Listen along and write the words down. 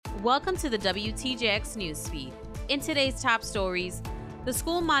Welcome to the WTJX NewsFeed. In today's top stories, the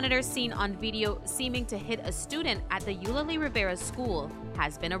school monitor seen on video seeming to hit a student at the Eulalie Rivera School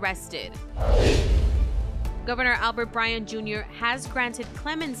has been arrested. Governor Albert Bryan Jr. has granted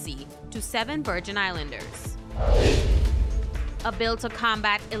clemency to 7 Virgin Islanders. A bill to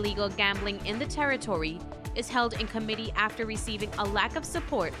combat illegal gambling in the territory is held in committee after receiving a lack of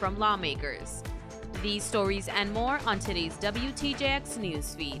support from lawmakers. These stories and more on today's WTJX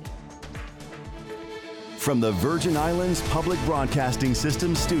Newsfeed. From the Virgin Islands Public Broadcasting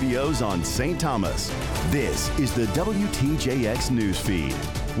System studios on St. Thomas, this is the WTJX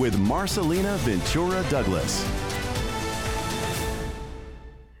Newsfeed with Marcelina Ventura Douglas.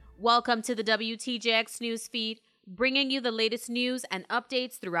 Welcome to the WTJX Newsfeed, bringing you the latest news and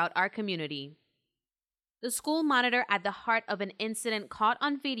updates throughout our community. The school monitor at the heart of an incident caught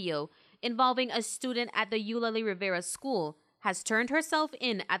on video involving a student at the Eulalie Rivera School has turned herself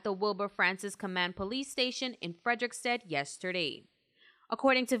in at the Wilbur Francis Command Police Station in Frederiksted yesterday.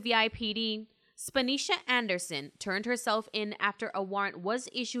 According to VIPD, Spanesia Anderson turned herself in after a warrant was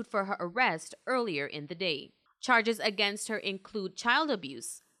issued for her arrest earlier in the day. Charges against her include child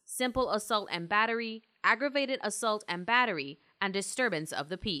abuse, simple assault and battery, aggravated assault and battery, and disturbance of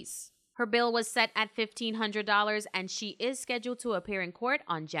the peace. Her bail was set at $1,500 and she is scheduled to appear in court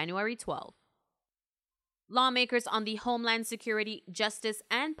on January 12th. Lawmakers on the Homeland Security, Justice,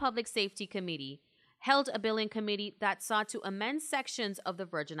 and Public Safety Committee held a billing committee that sought to amend sections of the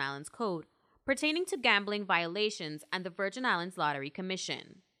Virgin Islands Code pertaining to gambling violations and the Virgin Islands Lottery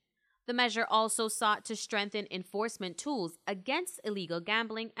Commission. The measure also sought to strengthen enforcement tools against illegal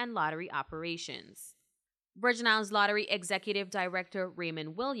gambling and lottery operations. Virgin Islands Lottery Executive Director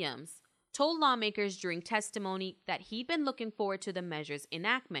Raymond Williams told lawmakers during testimony that he'd been looking forward to the measure's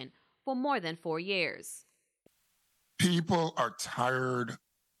enactment for more than 4 years. People are tired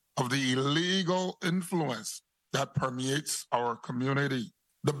of the illegal influence that permeates our community.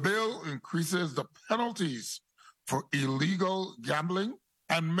 The bill increases the penalties for illegal gambling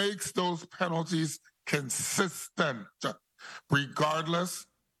and makes those penalties consistent, regardless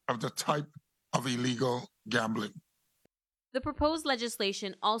of the type of illegal gambling. The proposed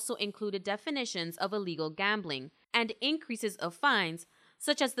legislation also included definitions of illegal gambling and increases of fines,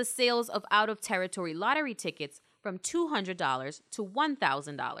 such as the sales of out-of-territory lottery tickets from $200 to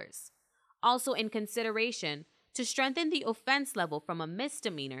 $1,000. Also in consideration, to strengthen the offense level from a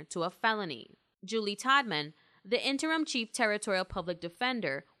misdemeanor to a felony. Julie Todman, the interim chief territorial public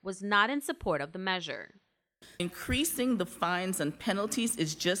defender, was not in support of the measure. Increasing the fines and penalties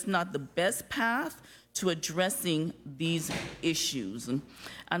is just not the best path to addressing these issues.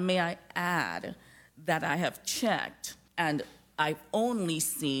 And may I add that I have checked and I've only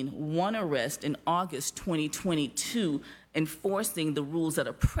seen one arrest in August 2022 enforcing the rules that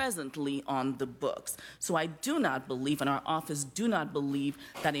are presently on the books. So I do not believe, and our office do not believe,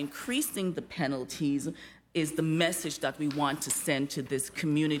 that increasing the penalties is the message that we want to send to this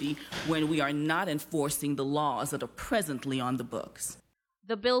community when we are not enforcing the laws that are presently on the books.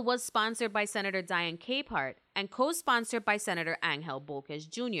 The bill was sponsored by Senator Diane Capehart and co-sponsored by Senator Angel Bolkes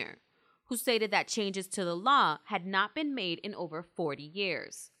Jr., who stated that changes to the law had not been made in over 40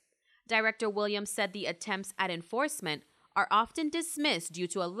 years. Director Williams said the attempts at enforcement are often dismissed due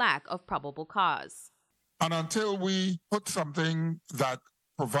to a lack of probable cause. And until we put something that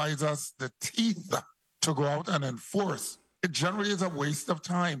provides us the teeth to go out and enforce, it generally is a waste of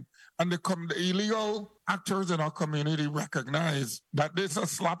time. And the illegal actors in our community recognize that it's a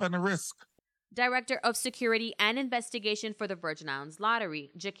slap in the wrist. Director of Security and Investigation for the Virgin Islands Lottery,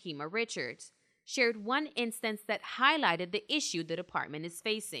 Jakima Richards, shared one instance that highlighted the issue the department is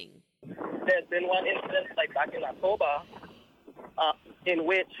facing. There's been one instance, like back in October, in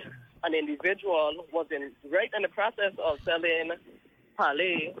which an individual was right in the process of selling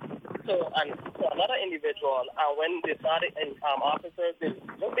parlay to another individual, and when they started, and officers, they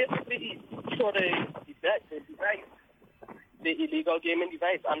just basically showed the illegal gaming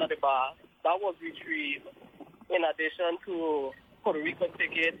device under the bar. That was retrieved in addition to Puerto Rico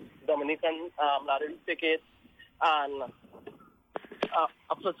tickets, Dominican lottery tickets, and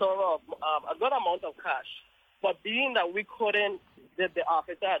a plethora of a good amount of cash. But being that we couldn't, the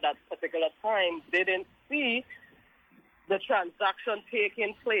officer at that particular time didn't see the transaction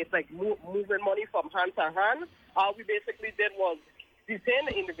taking place, like moving money from hand to hand, all we basically did was detain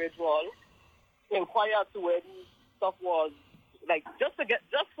the individual, inquire to where the stuff was, like just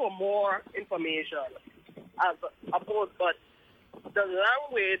for more information, as opposed. But the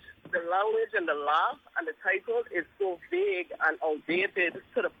language and the law and the title is so vague and outdated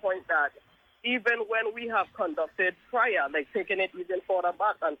to the point that even when we have conducted prior, like taking it even further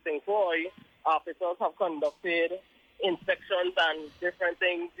back and St. Croix, officers have conducted inspections and different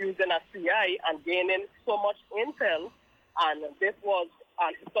things using a CI and gaining so much intel. And this was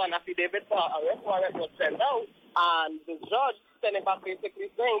so an affidavit for arrest warrant was sent out, and the judge sent it back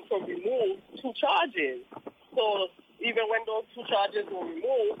basically saying to remove 2 charges. So even when those 2 charges were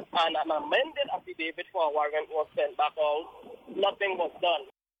removed and an amended affidavit for a warrant was sent back out, nothing was done.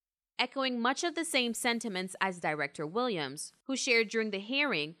 Echoing much of the same sentiments as Director Williams, who shared during the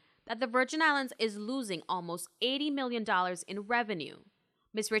hearing that the Virgin Islands is losing almost $80 million in revenue,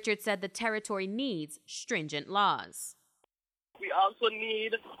 Ms. Richards said the territory needs stringent laws. We also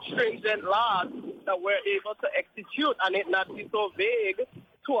need stringent laws that we're able to execute and it not be so vague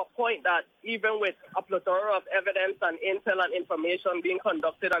to a point that even with a plethora of evidence and intel and information being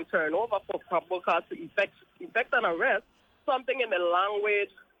conducted and turned over for probable cause to effect an arrest, something in the language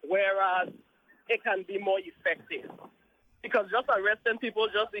whereas it can be more effective. Because just arresting people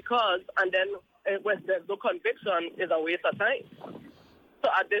just because and then when there's no conviction is a waste of time. So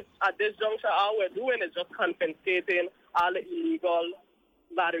at this juncture, all we're doing is just confiscating all the illegal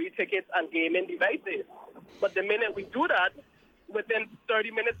lottery tickets and gaming devices. But the minute we do that, within 30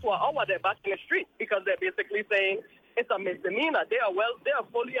 minutes to an hour, they're back in the street because they're basically saying it's a misdemeanor. They are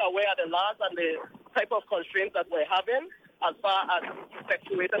fully aware of the laws and the type of constraints that we're having as far as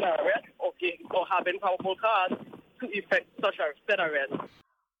effectuating an arrest or having probable cause to effect such a said arrest.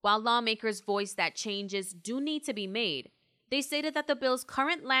 While lawmakers voiced that changes do need to be made, they stated that the bill's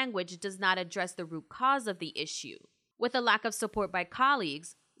current language does not address the root cause of the issue. With a lack of support by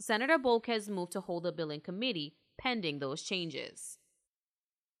colleagues, Senator Bolkes moved to hold a bill in committee pending those changes.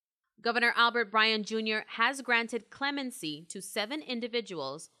 Governor Albert Bryan Jr. has granted clemency to 7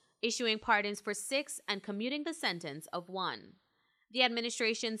 individuals, issuing pardons for 6 and commuting the sentence of 1. The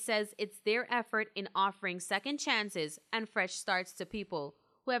administration says it's their effort in offering second chances and fresh starts to people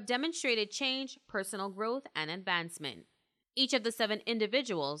who have demonstrated change, personal growth, and advancement. Each of the 7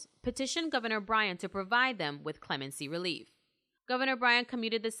 individuals petitioned Governor Bryan to provide them with clemency relief. Governor Bryan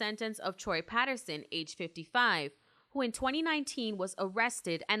commuted the sentence of Troy Patterson, age 55, who in 2019 was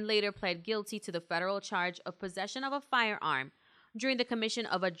arrested and later pled guilty to the federal charge of possession of a firearm during the commission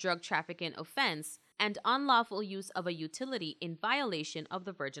of a drug trafficking offense and unlawful use of a utility in violation of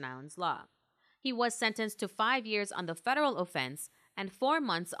the Virgin Islands law. He was sentenced to 5 years on the federal offense and 4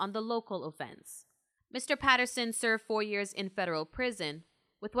 months on the local offense. Mr. Patterson served 4 years in federal prison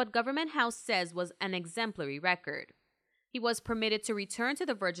with what Government House says was an exemplary record. He was permitted to return to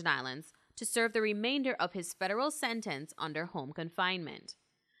the Virgin Islands to serve the remainder of his federal sentence under home confinement.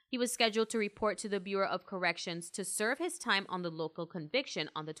 He was scheduled to report to the Bureau of Corrections to serve his time on the local conviction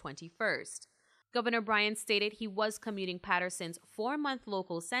on the 21st. Governor Bryan stated he was commuting Patterson's 4-month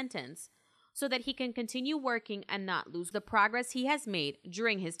local sentence so that he can continue working and not lose the progress he has made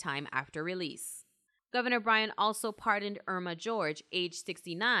during his time after release. Governor Bryan also pardoned Irma George, age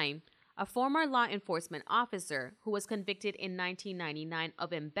 69, a former law enforcement officer who was convicted in 1999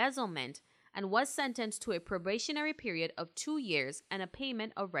 of embezzlement and was sentenced to a probationary period of 2 years and a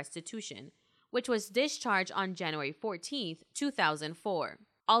payment of restitution, which was discharged on January 14, 2004.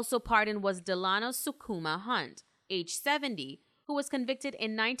 Also pardoned was Delano Sukuma Hunt, age 70, who was convicted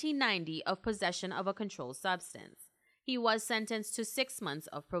in 1990 of possession of a controlled substance. He was sentenced to 6 months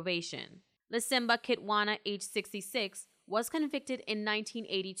of probation. Lisimba Kitwana, age 66, was convicted in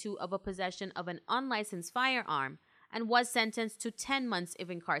 1982 of a possession of an unlicensed firearm and was sentenced to 10 months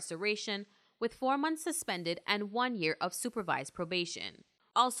of incarceration with 4 months suspended and 1 year of supervised probation.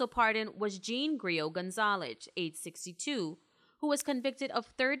 Also pardoned was Jean Grio Gonzalez, age 62, who was convicted of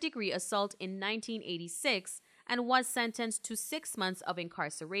third-degree assault in 1986 and was sentenced to 6 months of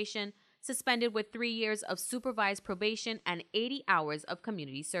incarceration, suspended with 3 years of supervised probation and 80 hours of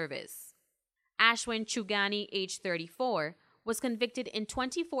community service. Ashwin Chugani, age 34, was convicted in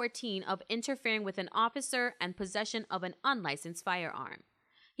 2014 of interfering with an officer and possession of an unlicensed firearm.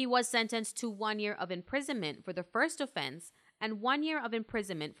 He was sentenced to 1 year of imprisonment for the first offense and 1 year of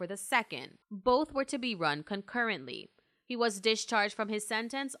imprisonment for the second. Both were to be run concurrently. He was discharged from his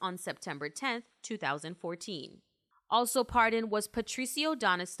sentence on September 10, 2014. Also pardoned was Patricio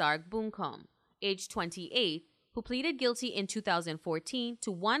Donistarg Buncombe, age 28, who pleaded guilty in 2014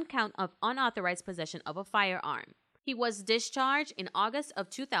 to 1 count of unauthorized possession of a firearm. He was discharged in August of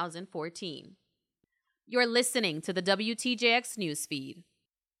 2014. You're listening to the WTJX NewsFeed.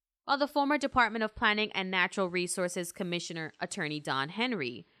 While the former Department of Planning and Natural Resources Commissioner, Attorney Don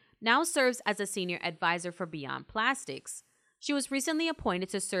Henry, now serves as a senior advisor for Beyond Plastics, she was recently appointed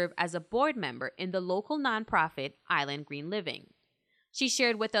to serve as a board member in the local nonprofit Island Green Living. She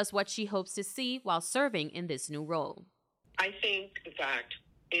shared with us what she hopes to see while serving in this new role. I think that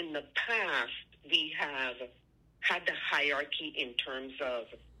in the past, we have had the hierarchy in terms of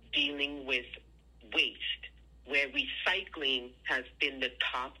dealing with waste, where recycling has been the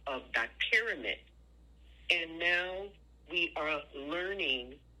top of that pyramid. And now we are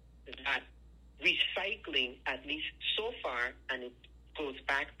learning that recycling, at least so far, and it goes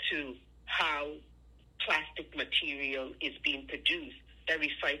back to how plastic material is being produced, that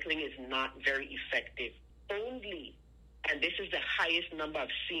recycling is not very effective. Only, and this is the highest number I've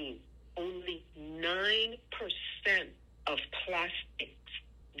seen, only 9% of plastics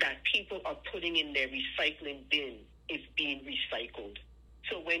that people are putting in their recycling bin is being recycled.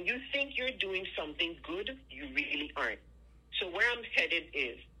 So when you think you're doing something good, you really aren't. So where I'm headed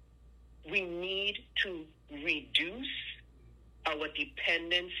is we need to reduce our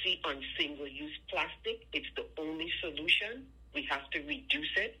dependency on single-use plastic. It's the only solution. We have to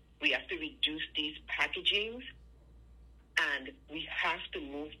reduce it. We have to reduce these packagings. And we have to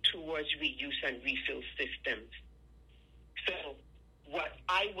move towards reuse and refill systems. So what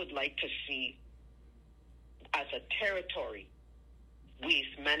I would like to see as a territory,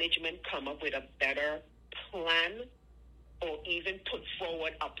 waste management come up with a better plan, or even put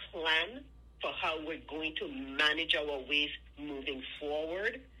forward a plan for how we're going to manage our waste moving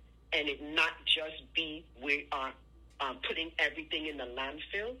forward, and it not just be we are putting everything in the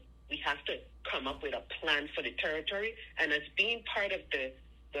landfill. We have to come up with a plan for the territory. And as being part of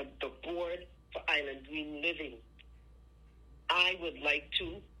the board for Island Green Living, I would like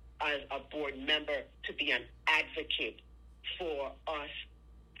to, as a board member, to be an advocate for us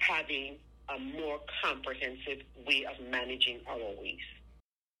having a more comprehensive way of managing our waste.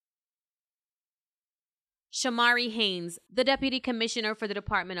 Shamari Haynes, the Deputy Commissioner for the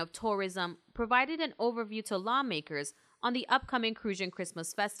Department of Tourism, provided an overview to lawmakers on the upcoming Crucian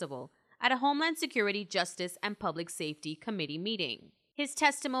Christmas Festival at a Homeland Security, Justice, and Public Safety Committee meeting. His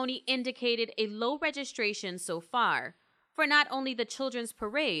testimony indicated a low registration so far for not only the children's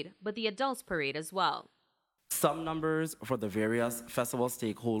parade, but the adults' parade as well. Some numbers for the various festival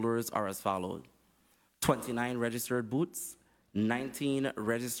stakeholders are as follows: 29 registered booths, 19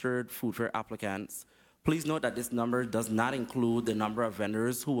 registered food fair applicants. Please note that this number does not include the number of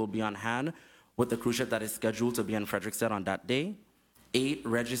vendors who will be on hand with the cruise ship that is scheduled to be in Frederiksted on that day, 8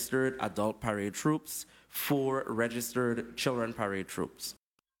 registered adult parade troops, 4 registered children parade troops.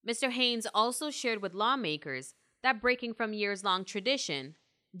 Mr. Haynes also shared with lawmakers that, breaking from years-long tradition,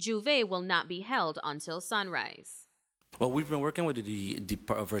 Juve will not be held until sunrise. Well, we've been working with the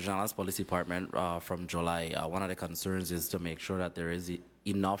Virgin Islands Police Department from July. One of the concerns is to make sure that there is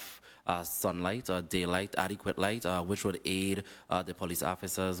enough sunlight, daylight, adequate light, which would aid the police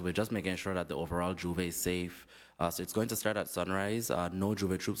officers with just making sure that the overall Juve is safe. So it's going to start at sunrise. No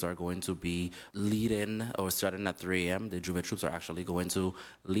Juve troops are going to be leading or starting at 3 a.m. The Juve troops are actually going to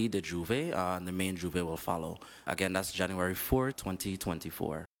lead the Juve, and the main Juve will follow. Again, that's January 4,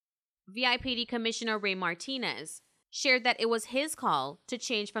 2024. VIPD Commissioner Ray Martinez shared that it was his call to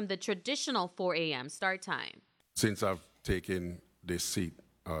change from the traditional 4 a.m. start time. Since I've taken this seat,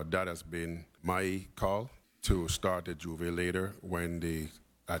 that has been my call to start the Juve later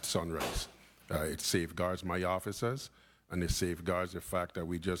at sunrise. It safeguards my officers, and it safeguards the fact that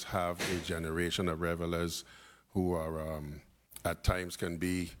we just have a generation of revelers who are at times can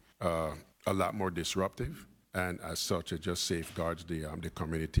be a lot more disruptive. And as such, it just safeguards the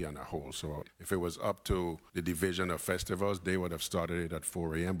community on a whole. So if it was up to the division of festivals, they would have started it at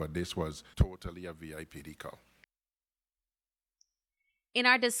 4 a.m., but this was totally a VIPD call. In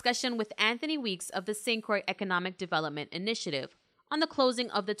our discussion with Anthony Weeks of the St. Croix Economic Development Initiative on the closing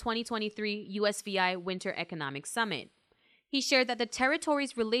of the 2023 USVI Winter Economic Summit, he shared that the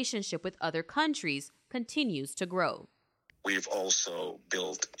territory's relationship with other countries continues to grow. We've also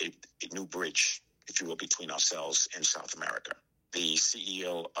built a new bridge, if you will, between ourselves and South America. The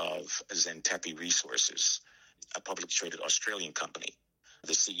CEO of Zentepi Resources, a publicly traded Australian company,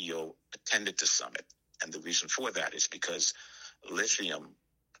 the CEO attended the summit. And the reason for that is because lithium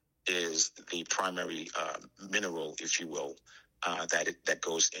is the primary mineral, if you will, that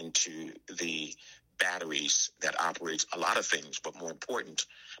goes into the batteries that operates a lot of things, but more important,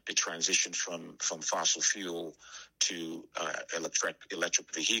 the transition from fossil fuel to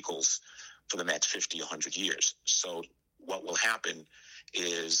electric vehicles for the next 50, 100 years. So what will happen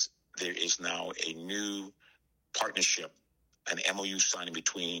is there is now a new partnership, an MOU signing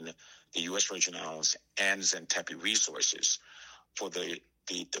between the U.S. Virgin Islands and Zentepi Resources for the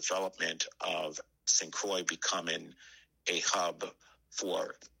development of St. Croix becoming a hub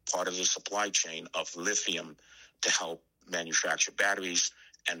for part of the supply chain of lithium to help manufacture batteries,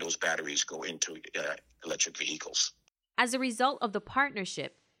 and those batteries go into electric vehicles. As a result of the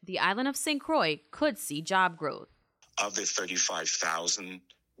partnership, the island of St. Croix could see job growth. Of the 35,000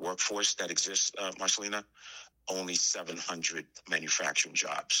 workforce that exists, Marcelina, only 700 manufacturing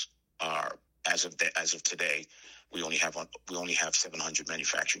jobs are, as of today, we only have 700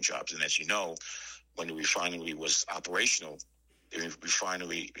 manufacturing jobs. And as you know, when the refinery was operational, the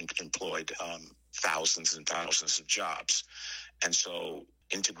refinery employed thousands and thousands of jobs. And so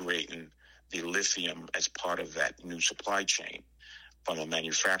integrating the lithium as part of that new supply chain from a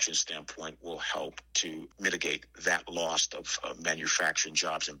manufacturing standpoint will help to mitigate that loss of manufacturing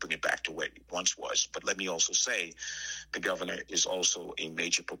jobs and bring it back to where it once was. But let me also say the governor is also a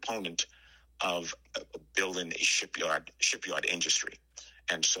major proponent of building a shipyard industry.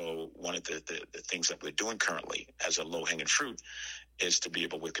 And so one of the things that we're doing currently as a low-hanging fruit is to be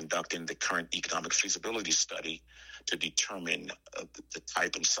able, we're conducting the current economic feasibility study to determine the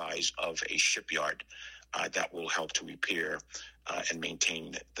type and size of a shipyard that will help to repair and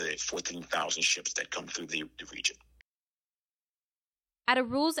maintain the 14,000 ships that come through the region. At a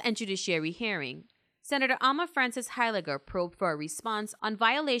Rules and Judiciary hearing, Senator Alma Francis Heiliger probed for a response on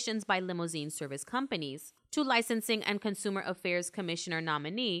violations by limousine service companies to Licensing and Consumer Affairs Commissioner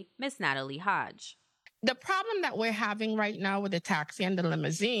nominee, Ms. Natalie Hodge. The problem that we're having right now with the taxi and the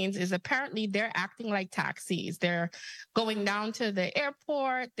limousines is apparently they're acting like taxis. They're going down to the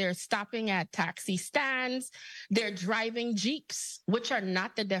airport. They're stopping at taxi stands. They're driving Jeeps, which are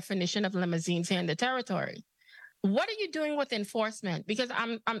not the definition of limousines here in the territory. What are you doing with enforcement? Because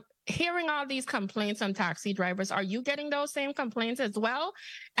I'm hearing all these complaints on taxi drivers. Are you getting those same complaints as well?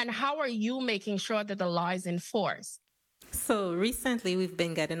 And how are you making sure that the law is enforced? So recently, we've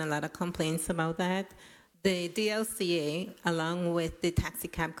been getting a lot of complaints about that. The DLCA, along with the Taxi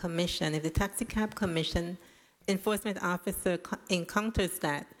Cab Commission, if the Taxi Cab Commission enforcement officer encounters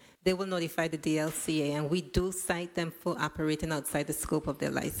that, they will notify the DLCA, and we do cite them for operating outside the scope of their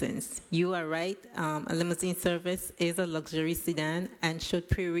license. You are right. A limousine service is a luxury sedan and should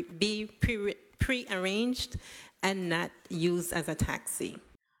be pre-arranged and not used as a taxi.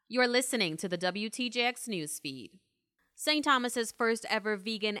 You're listening to the WTJX NewsFeed. St. Thomas's first ever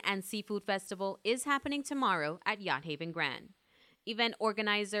vegan and seafood festival is happening tomorrow at Yacht Haven Grand. Event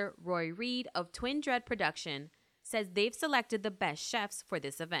organizer Roy Reed of Twin Dread Production says they've selected the best chefs for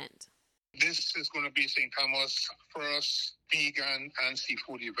this event. This is going to be St. Thomas' first vegan and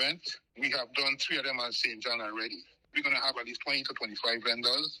seafood event. We have done 3 of them at St. John already. We're going to have at least 20 to 25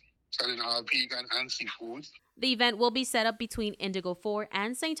 vendors selling our vegan and seafood. The event will be set up between Indigo 4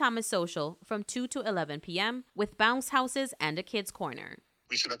 and St. Thomas Social from 2 to 11 p.m. with bounce houses and a kids' corner.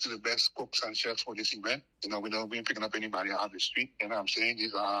 We selected the best cooks and chefs for this event. We don't be picking up anybody out of the street. You know what I'm saying?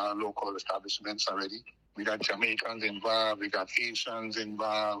 These are local establishments already. We got Jamaicans involved. We got Haitians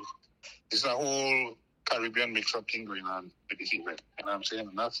involved. It's a whole Caribbean mix-up thing going on with this event. You know what I'm saying?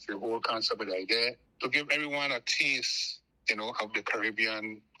 And that's the whole concept of the idea, to give everyone a taste, of the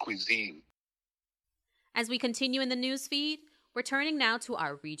Caribbean cuisine. As we continue in the news feed, we're turning now to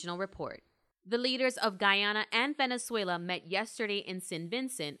our regional report. The leaders of Guyana and Venezuela met yesterday in St.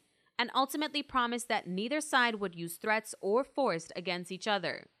 Vincent and ultimately promised that neither side would use threats or force against each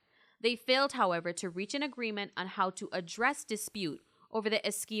other. They failed, however, to reach an agreement on how to address dispute over the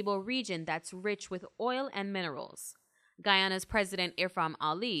Essequibo region that's rich with oil and minerals. Guyana's President Irfan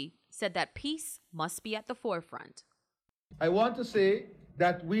Ali said that peace must be at the forefront. I want to say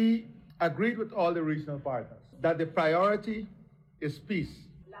that we agreed with all the regional partners that the priority is peace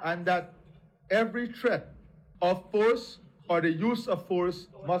and that every threat of force or the use of force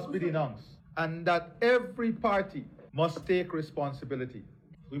must be denounced and that every party must take responsibility.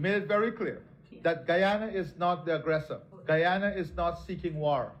 We made it very clear that Guyana is not the aggressor. Guyana is not seeking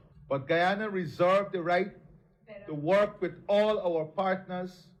war, but Guyana reserved the right to work with all our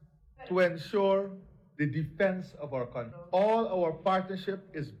partners to ensure the defense of our country. All our partnership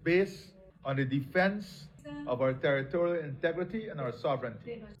is based on the defense of our territorial integrity and our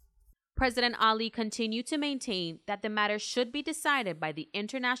sovereignty. President Ali continued to maintain that the matter should be decided by the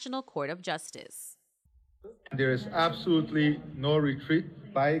International Court of Justice. There is absolutely no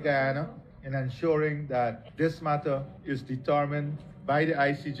retreat by Guyana in ensuring that this matter is determined by the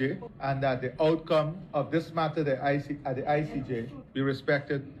ICJ and that the outcome of this matter at the ICJ be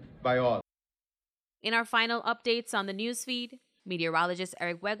respected by all. In our final updates on the newsfeed, meteorologist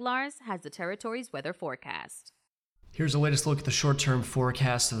Eric Weglars has the territory's weather forecast. Here's the latest look at the short-term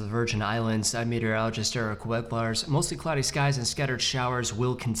forecast of the Virgin Islands. I'm meteorologist Eric Weglars. Mostly cloudy skies and scattered showers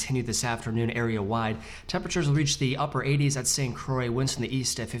will continue this afternoon area-wide. Temperatures will reach the upper 80s at St. Croix, winds from the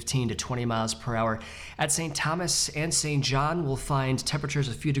east at 15 to 20 miles per hour. At St. Thomas and St. John, we'll find temperatures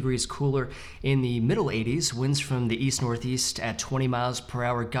a few degrees cooler in the middle 80s, winds from the east-northeast at 20 miles per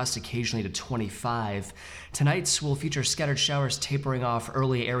hour, gusts occasionally to 25. Tonight's will feature scattered showers tapering off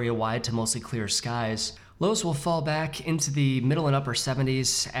early area-wide to mostly clear skies. Lows will fall back into the middle and upper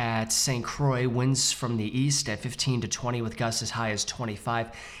 70s at St. Croix, winds from the east at 15 to 20 with gusts as high as 25.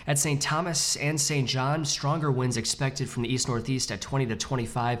 At St. Thomas and St. John, stronger winds expected from the east-northeast at 20 to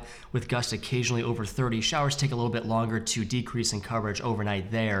 25 with gusts occasionally over 30. Showers take a little bit longer to decrease in coverage overnight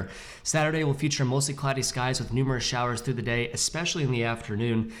there. Saturday will feature mostly cloudy skies with numerous showers through the day, especially in the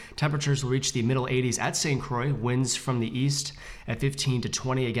afternoon. Temperatures will reach the middle 80s at St. Croix, winds from the east at 15 to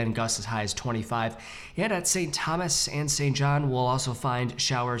 20, again gusts as high as 25. And at St. Thomas and St. John, we'll also find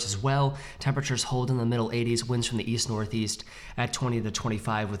showers as well. Temperatures hold in the middle 80s, winds from the east-northeast at 20 to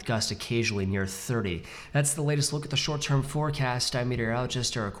 25 with gusts occasionally near 30. That's the latest look at the short-term forecast. I'm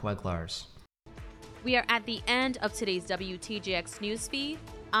meteorologist Eric Weglars. We are at the end of today's WTJX Newsfeed.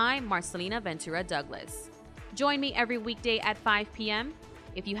 I'm Marcelina Ventura Douglas. Join me every weekday at 5 p.m.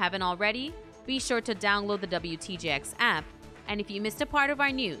 If you haven't already, be sure to download the WTJX app. And if you missed a part of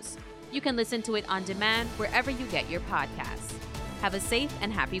our news, you can listen to it on demand wherever you get your podcasts. Have a safe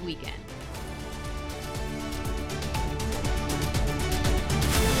and happy weekend.